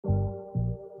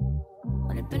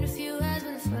Only been a few hours,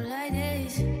 but it felt like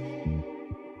days.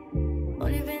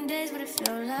 Only been days, but it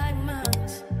felt like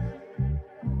months.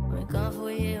 Been gone for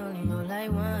a year, only know like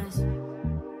once.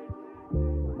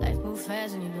 Life moves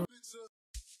fast when you do.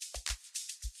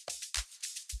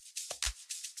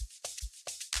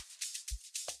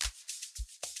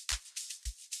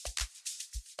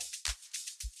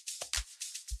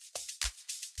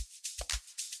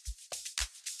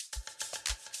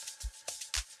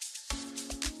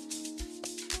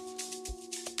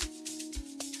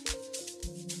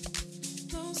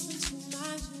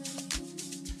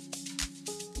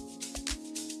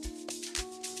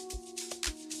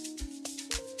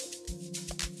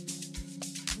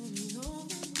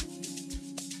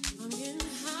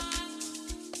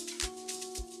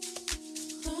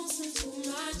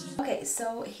 Okay,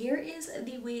 so here is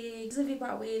the wig. This is a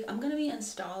V-part wig. I'm going to be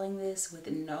installing this with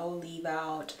no leave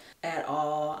out at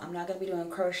all. I'm not going to be doing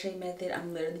crochet method.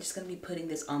 I'm literally just going to be putting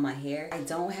this on my hair. I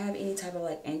don't have any type of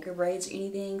like anchor braids or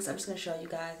anything, so I'm just going to show you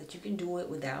guys that you can do it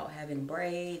without having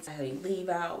braids, having leave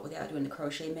out, without doing the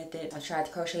crochet method. I tried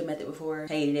the crochet method before,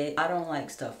 hated it. I don't like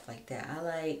stuff like that. I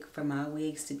like for my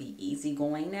wigs to be easy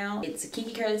going now. It's a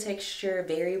kinky curly texture,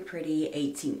 very pretty,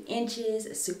 18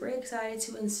 inches. Super excited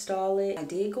to install it. I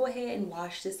did go ahead and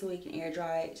wash this so we can air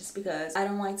dry it, just because I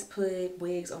don't like to put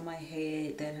wigs on my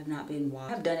head that have not been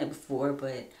washed. I've done it before,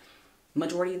 but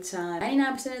majority of the time,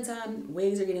 99% of the time,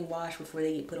 wigs are getting washed before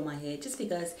they get put on my head, just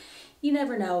because you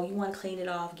never know. You want to clean it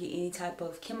off, get any type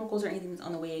of chemicals or anything that's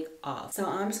on the wig off. So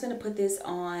I'm just going to put this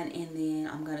on and then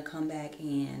I'm going to come back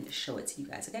and show it to you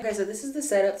guys. Okay, so this is the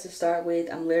setup to start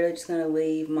with. I'm literally just going to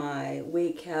leave my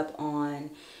wig cap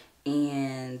on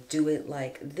and do it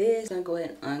like this. I'm gonna go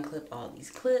ahead and unclip all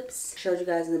these clips. Showed you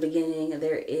guys in the beginning,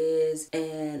 there is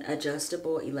an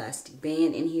adjustable elastic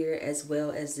band in here, as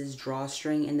well as this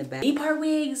drawstring in the back. V-part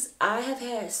wigs, I have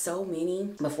had so many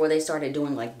before they started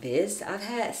doing like this. I've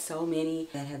had so many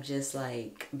that have just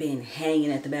like been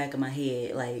hanging at the back of my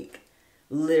head, like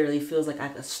literally feels like I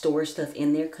could store stuff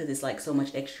in there because it's like so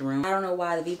much extra room. I don't know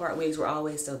why the V-part wigs were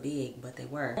always so big, but they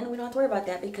were. And we don't have to worry about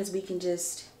that because we can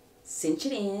just cinch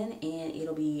it in and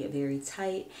it'll be very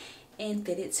tight and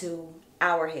fit it to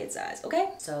our head size.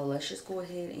 Okay, so let's just go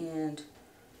ahead and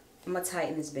I'm gonna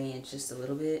tighten this band just a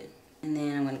little bit, and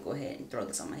then I'm gonna go ahead and throw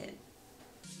this on my head.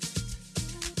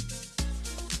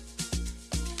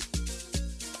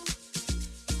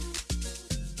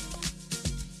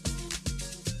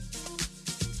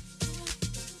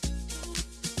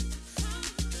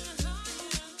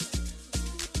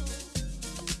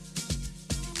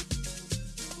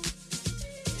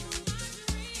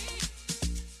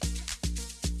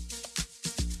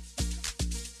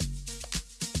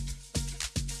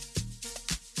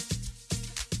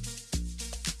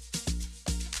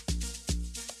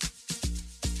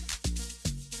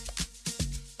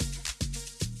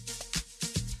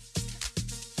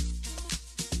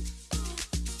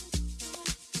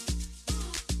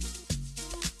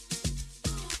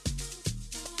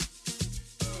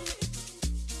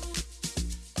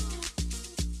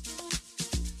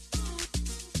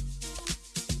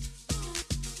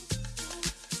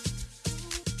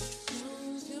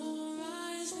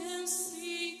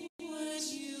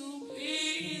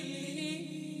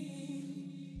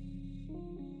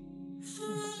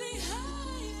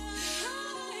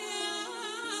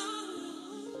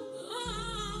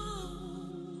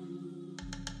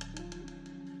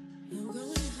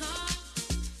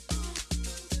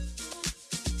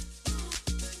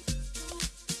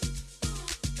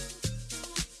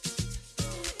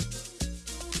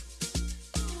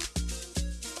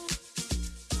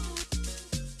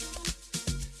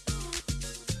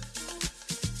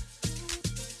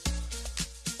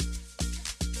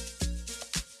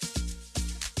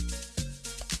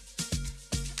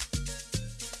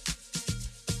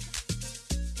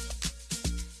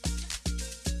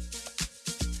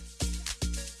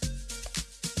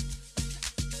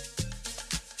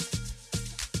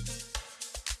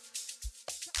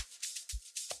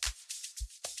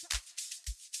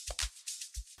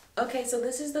 Okay, so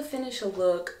this is the finished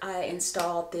look. I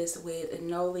installed this with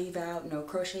no leave out, no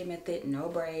crochet method, no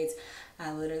braids.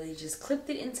 I literally just clipped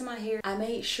it into my hair. I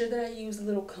made sure that I used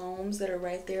little combs that are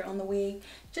right there on the wig,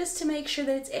 just to make sure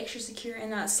that it's extra secure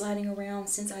and not sliding around,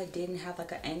 since I didn't have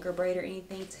like an anchor braid or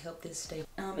anything to help this stay.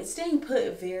 It's staying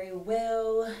put very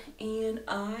well and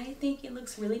I think it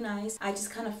looks really nice. I just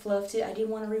kind of fluffed it. I didn't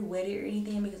want to re-wet it or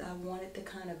anything because I wanted the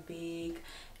kind of big,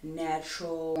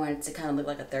 natural, I wanted it to kind of look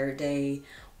like a third day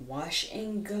wash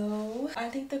and go. I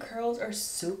think the curls are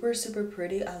super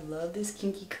pretty. I love this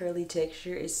kinky curly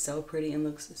texture. It's so pretty and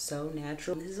looks so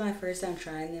natural. This is my first time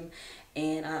trying them,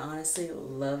 and I honestly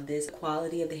love this. The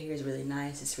quality of the hair is really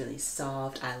nice. It's really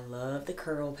soft. I love the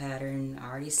curl pattern. I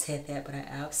already said that, but I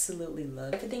absolutely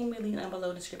love everything. We'll link down below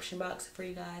in the description box for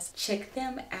you guys. Check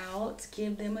them out.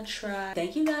 Give them a try.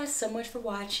 Thank you guys so much for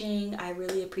watching. I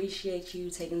really appreciate you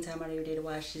taking time out of your day to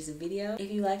watch this video.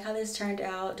 If you like how this turned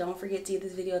out, don't forget to give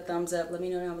this video a thumbs up. Let me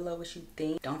know down below what you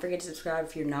think. Don't forget to subscribe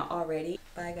if you're not already.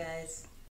 Bye guys.